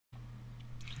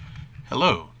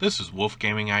Hello, this is Wolf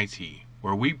Gaming IT,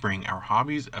 where we bring our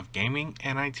hobbies of gaming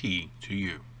and IT to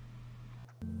you.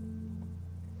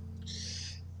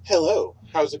 Hello,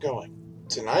 how's it going?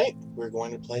 Tonight we're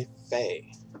going to play Fae.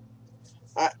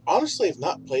 I honestly have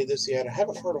not played this yet. I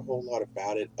haven't heard a whole lot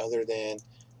about it other than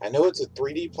I know it's a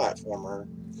 3D platformer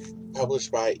published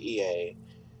by EA.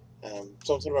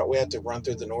 Something about we have to run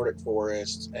through the Nordic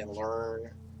forest and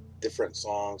learn different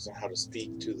songs and how to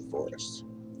speak to the forest.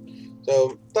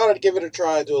 So thought I'd give it a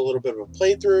try, do a little bit of a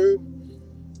playthrough.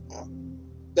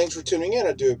 Thanks for tuning in.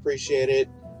 I do appreciate it.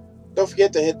 Don't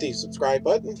forget to hit the subscribe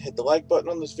button, hit the like button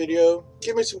on this video,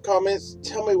 give me some comments,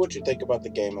 tell me what you think about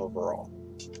the game overall.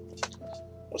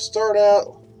 We'll start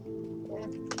out,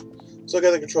 let's look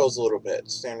at the controls a little bit.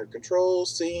 Standard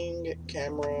controls, sing,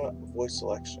 camera, voice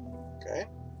selection, okay?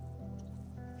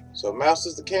 So mouse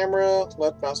is the camera,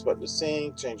 left mouse button to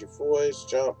sing, change your voice,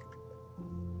 jump,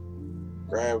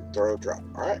 grab, throw, drop.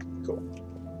 Alright, cool.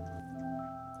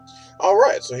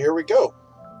 Alright, so here we go.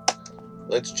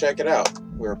 Let's check it out.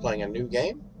 We're playing a new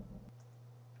game.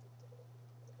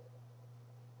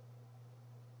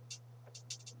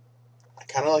 I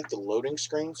kind of like the loading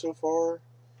screen so far,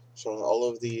 showing all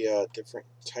of the different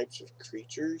types of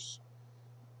creatures.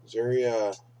 It's very,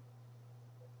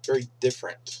 very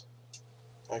different.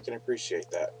 I can appreciate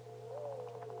that.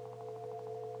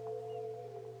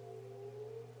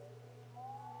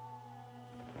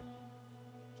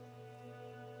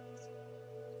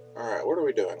 Alright, what are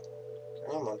we doing?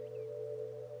 Come on.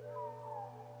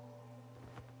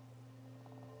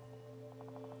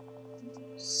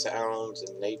 Sounds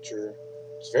and nature.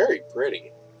 It's very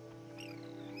pretty.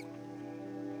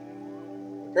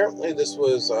 Apparently this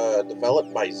was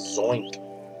developed by Zoink.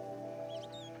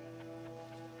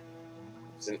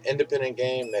 It's an independent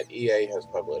game that EA has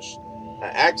published.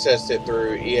 I accessed it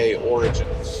through EA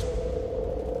Origins.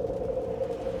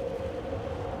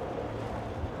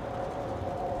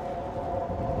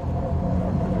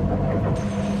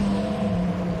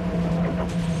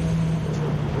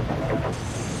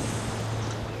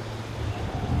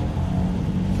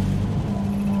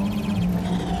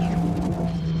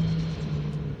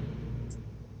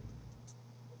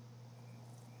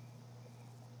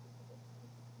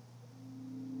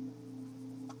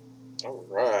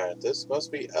 Alright, this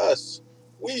must be us.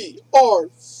 We are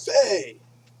Fae!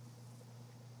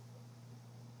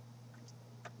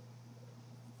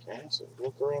 Okay, so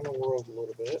look around the world a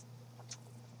little bit.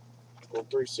 Go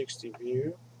 360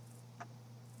 view.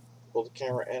 Pull the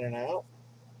camera in and out.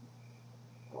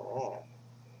 Alright.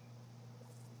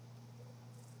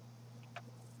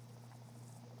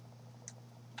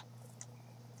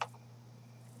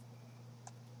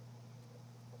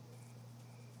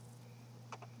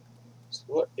 So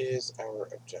what is our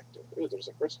objective? Ooh, there's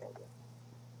a person over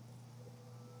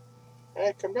there.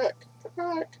 Hey, come back. Come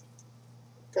back.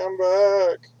 Come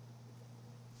back.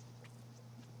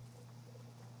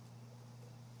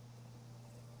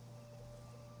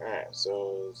 Alright,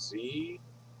 so Z.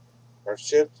 Our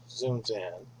ship zooms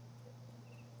in.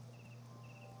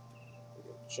 We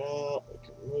can jump. We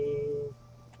can move.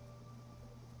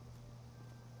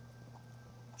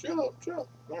 Jump, jump.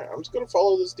 Alright, I'm just going to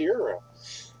follow this deer around.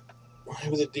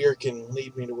 Maybe the deer can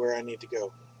lead me to where I need to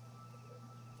go.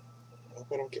 I hope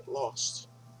I don't get lost.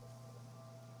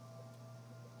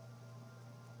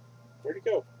 Where'd he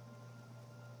go?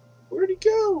 Where'd he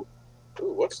go?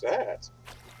 Ooh, what's that?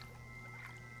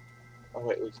 Oh,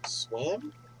 wait, we can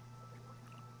swim?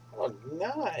 Oh,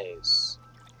 nice.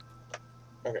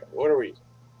 Okay, what are we?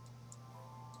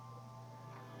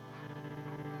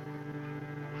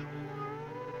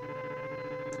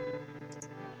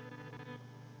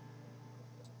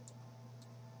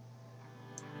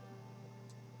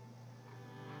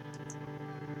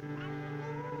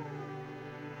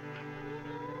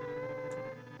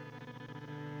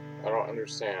 I don't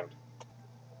understand.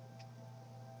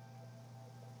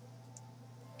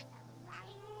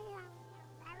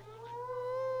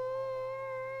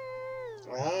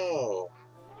 Oh.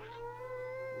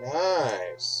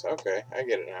 Nice. Okay, I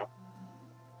get it now.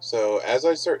 So, as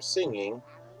I start singing,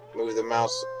 move the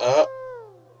mouse up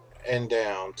and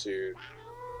down to...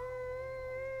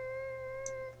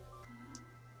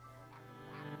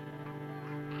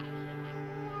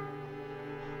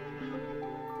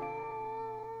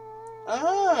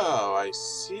 Oh, I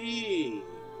see.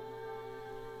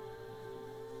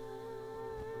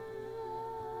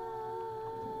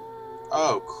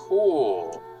 Oh,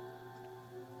 cool.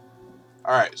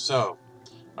 Alright, so, I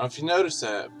don't know if you noticed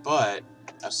that, but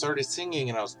I started singing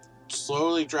and I was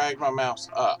slowly dragging my mouse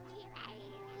up.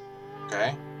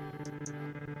 Okay?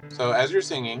 So, as you're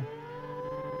singing,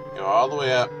 go all the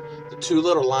way up. The two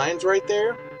little lines right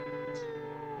there.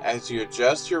 As you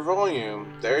adjust your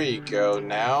volume, there you go.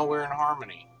 Now we're in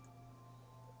harmony.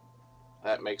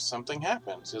 That makes something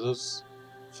happen. See, those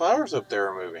flowers up there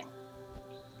are moving.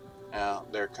 Now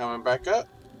they're coming back up,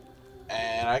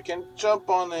 and I can jump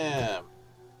on them.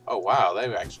 Oh wow,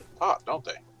 they actually pop, don't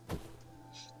they?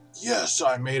 Yes,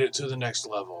 I made it to the next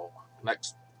level.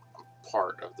 Next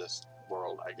part of this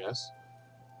world, I guess.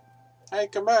 Hey,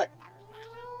 come back.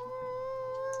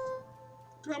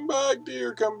 Come back,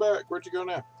 dear, come back. Where'd you go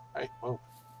now? Hey, whoa.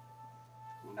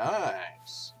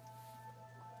 Nice.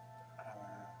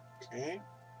 Okay.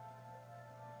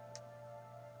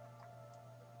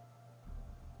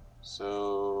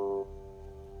 So,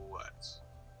 what?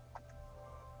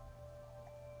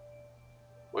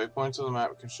 Waypoints on the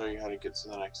map can show you how to get to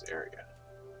the next area.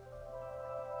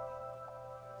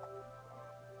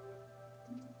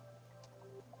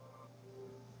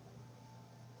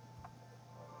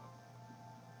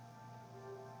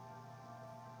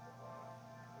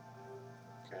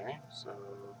 Okay, so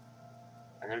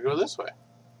I'm gonna go this way.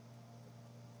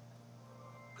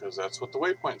 Because that's what the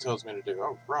waypoint tells me to do.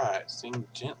 Alright, sing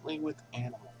gently with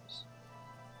animals.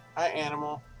 Hi,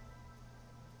 animal.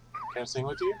 Can I sing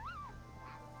with you?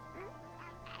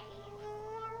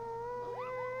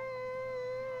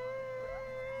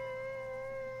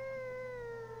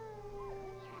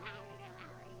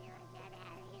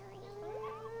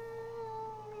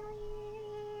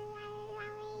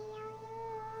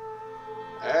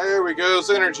 There we go,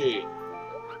 synergy.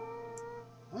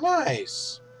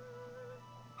 Nice.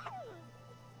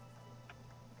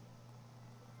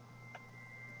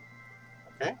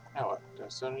 Okay, now what? Do I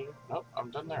still need to? Nope,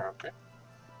 I'm done there, okay.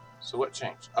 So what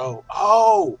changed? Oh,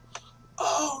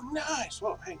 nice.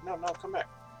 Whoa, hey, no, come back.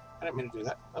 I didn't mean to do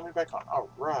that. Let me back on.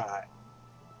 Alright.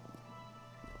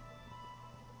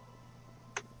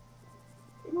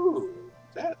 Ooh,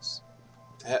 that's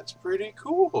pretty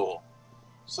cool.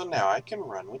 So now I can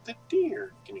run with the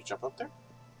deer. Can you jump up there?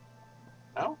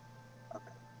 No?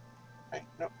 Okay. Hey,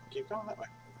 no, keep going that way.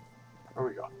 Where are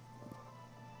we going?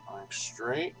 Going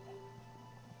straight.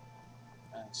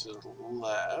 And to the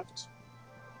left.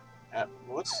 And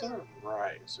what's to the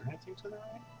right? Is there anything to the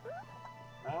right?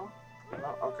 No?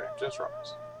 No? Okay, just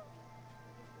rocks.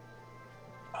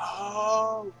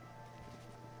 Oh!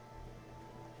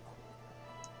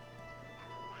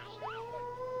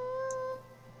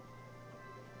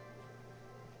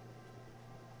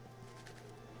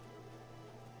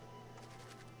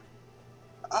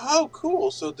 Oh,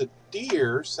 cool. So the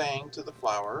deer sang to the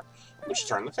flower, which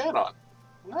turned the fan on.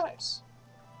 Nice.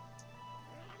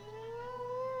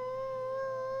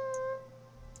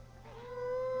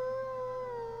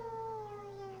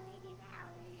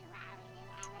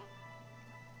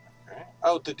 Okay.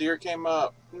 Oh, the deer came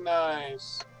up.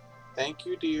 Nice. Thank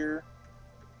you, deer.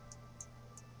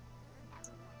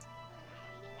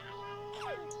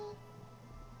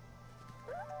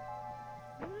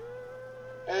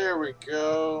 There we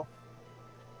go.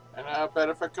 And I bet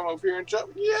if I come over here and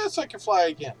jump, yes, I can fly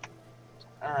again.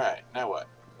 Alright, now what?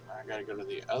 I gotta go to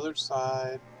the other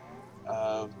side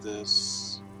of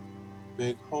this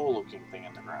big hole-looking thing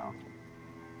in the ground.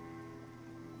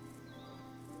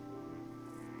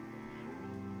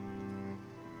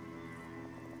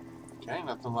 Okay,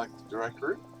 nothing like the direct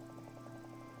route.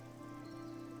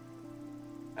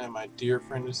 And my dear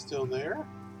friend is still there.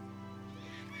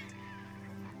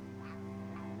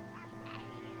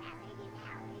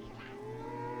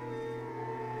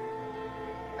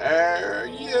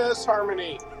 Yes,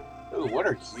 Harmony. Ooh, what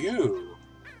are you?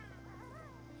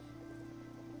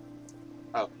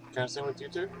 Oh, can I sing with you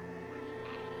too?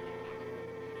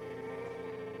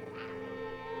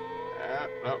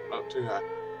 Nope, not too high.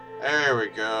 There we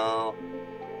go.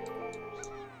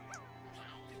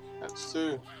 That's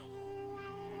two.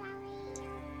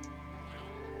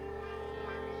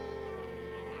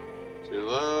 Too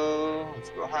low. Let's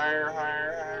go higher,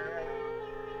 higher, higher.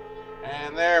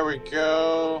 And there we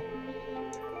go.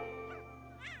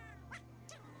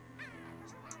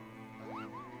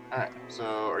 Alright, so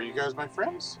are you guys my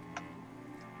friends?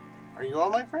 Are you all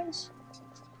my friends?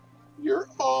 You're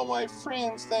all my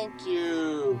friends, thank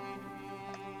you.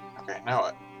 Okay, now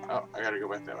what? Oh, I gotta go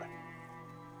back that way.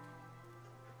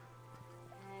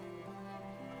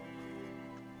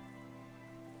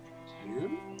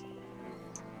 You?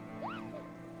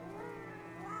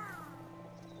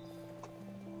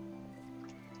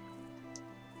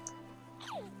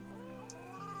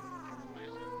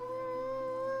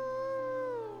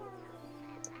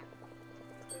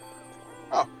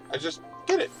 Oh, I just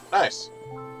get it. Nice.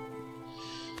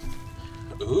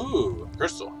 Ooh,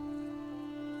 crystal.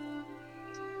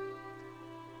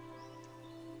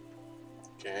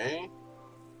 Okay.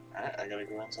 Alright, I gotta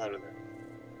go inside of there.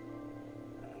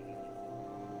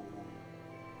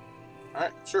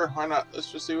 Alright, sure, why not?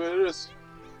 Let's just see what it is.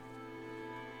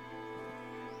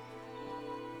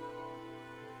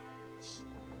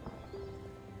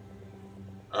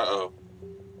 Uh-oh.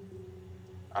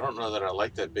 I don't know that I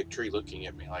like that big tree looking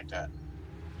at me like that.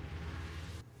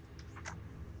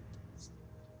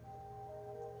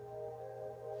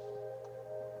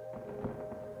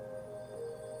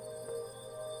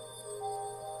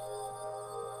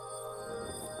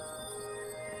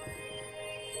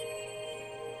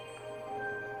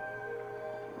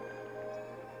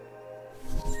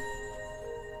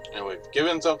 And we've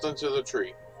given something to the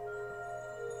tree.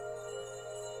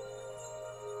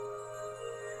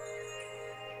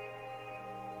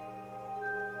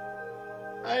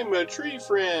 I'm a tree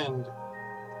friend.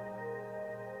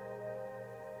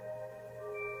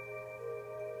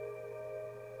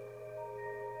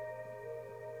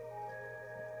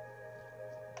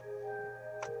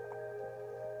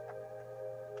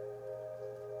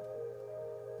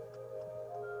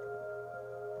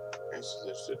 Okay, so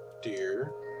there's a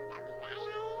deer.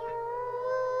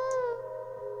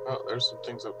 Oh, there's some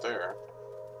things up there.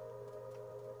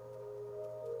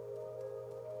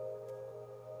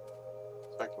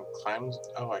 So I can climb.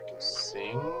 Oh, I can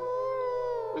sing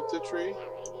with the tree.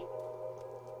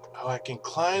 Oh, I can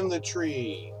climb the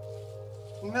tree.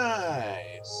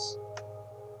 Nice.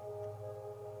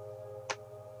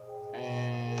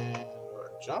 And do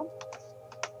I jump?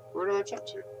 Where do I jump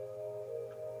to?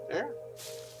 There?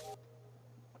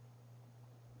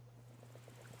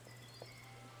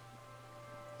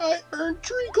 I earned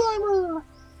Tree Climber!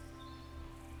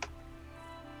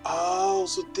 Oh,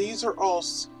 so these are all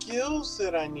skills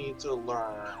that I need to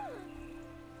learn.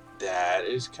 That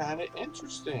is kind of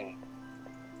interesting.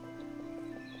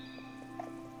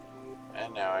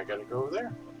 And now I gotta go over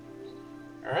there.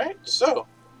 Alright, so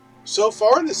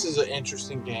far this is an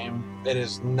interesting game. It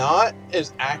is not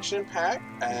as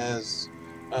action-packed as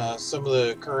some of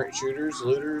the current shooters,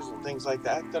 looters, and things like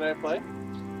that I play.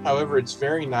 However, it's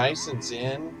very nice and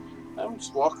zen.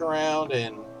 Just walk around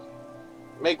and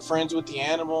make friends with the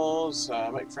animals,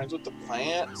 make friends with the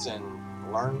plants, and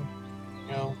learn,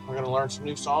 we're going to learn some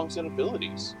new songs and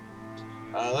abilities.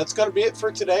 That's going to be it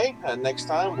for today. Next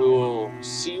time, we will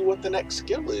see what the next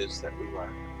skill is that we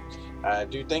learn. I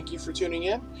do thank you for tuning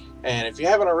in, and if you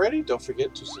haven't already, don't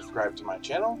forget to subscribe to my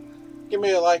channel. Give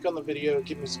me a like on the video,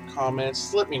 give me some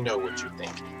comments, let me know what you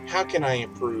think. How can I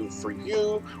improve for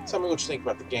you? Tell me what you think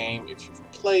about the game, if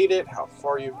you've played it, how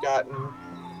far you've gotten.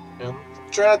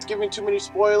 Try not to give me too many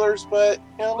spoilers, but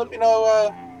let me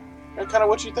know kind of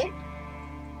what you think.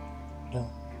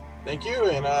 Thank you,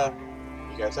 and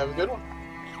you guys have a good one.